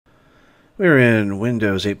We're in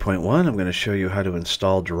Windows 8.1. I'm going to show you how to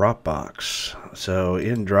install DropBox. So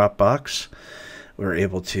in DropBox, we're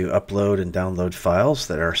able to upload and download files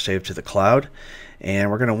that are saved to the cloud. And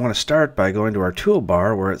we're going to want to start by going to our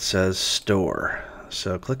toolbar where it says Store.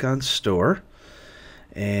 So click on Store.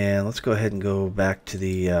 And let's go ahead and go back to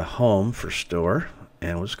the home for Store.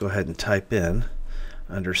 And we'll just go ahead and type in,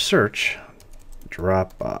 under Search,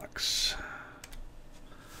 DropBox.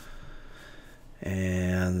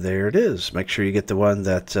 And there it is. Make sure you get the one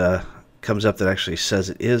that comes up that actually says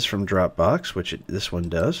it is from DropBox, which this one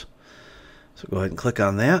does. So go ahead and click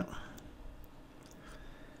on that.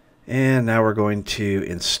 And now we're going to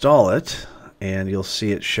install it, and you'll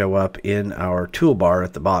see it show up in our toolbar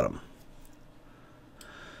at the bottom.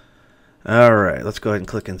 Alright, let's go ahead and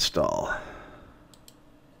click Install.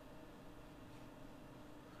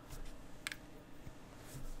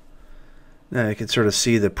 Now you can sort of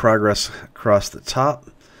see the progress across the top,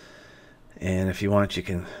 and if you want you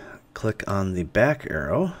can click on the back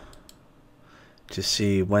arrow to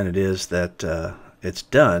see when it is that it's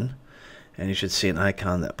done, and you should see an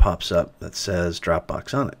icon that pops up that says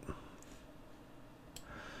DropBox on it.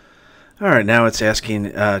 Alright, now it's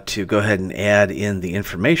asking to go ahead and add in the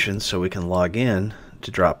information so we can log in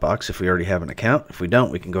to DropBox if we already have an account. If we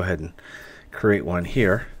don't, we can go ahead and create one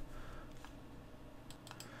here.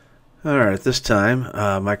 Alright, at this time,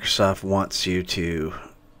 Microsoft wants you to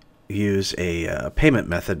use a payment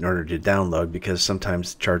method in order to download, because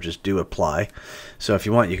sometimes charges do apply. So if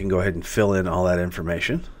you want, you can go ahead and fill in all that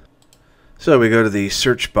information. So we go to the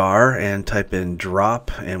search bar and type in drop,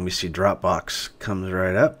 and we see DropBox comes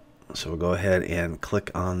right up. So we'll go ahead and click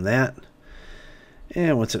on that.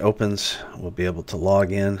 And once it opens, we'll be able to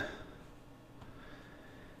log in,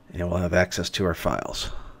 and we'll have access to our files.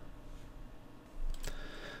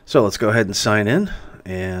 So let's go ahead and sign in,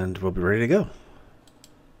 and we'll be ready to go.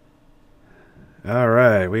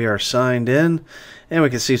 Alright, we are signed in, and we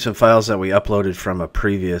can see some files that we uploaded from a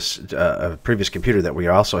previous computer that we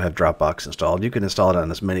also have DropBox installed. You can install it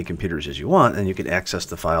on as many computers as you want, and you can access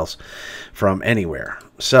the files from anywhere.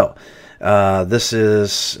 So this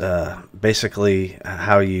is basically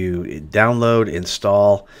how you download,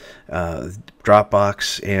 install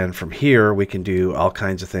DropBox, and from here we can do all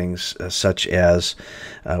kinds of things, such as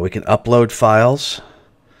we can upload files.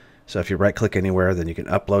 So if you right click anywhere, then you can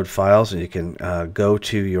upload files, and you can go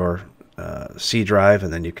to your C drive,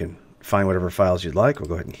 and then you can find whatever files you'd like. We'll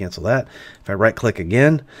go ahead and cancel that. If I right click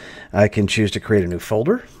again, I can choose to create a new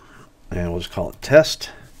folder, and we'll just call it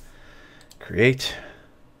Test, Create.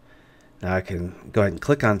 Now I can go ahead and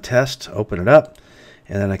click on Test, open it up,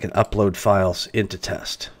 and then I can upload files into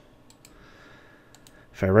Test.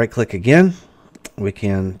 If I right click again, we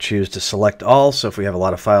can choose to select all. So if we have a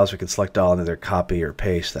lot of files, we can select all and either copy or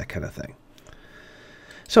paste, that kind of thing.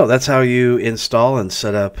 So that's how you install and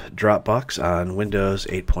set up DropBox on Windows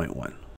 8.1.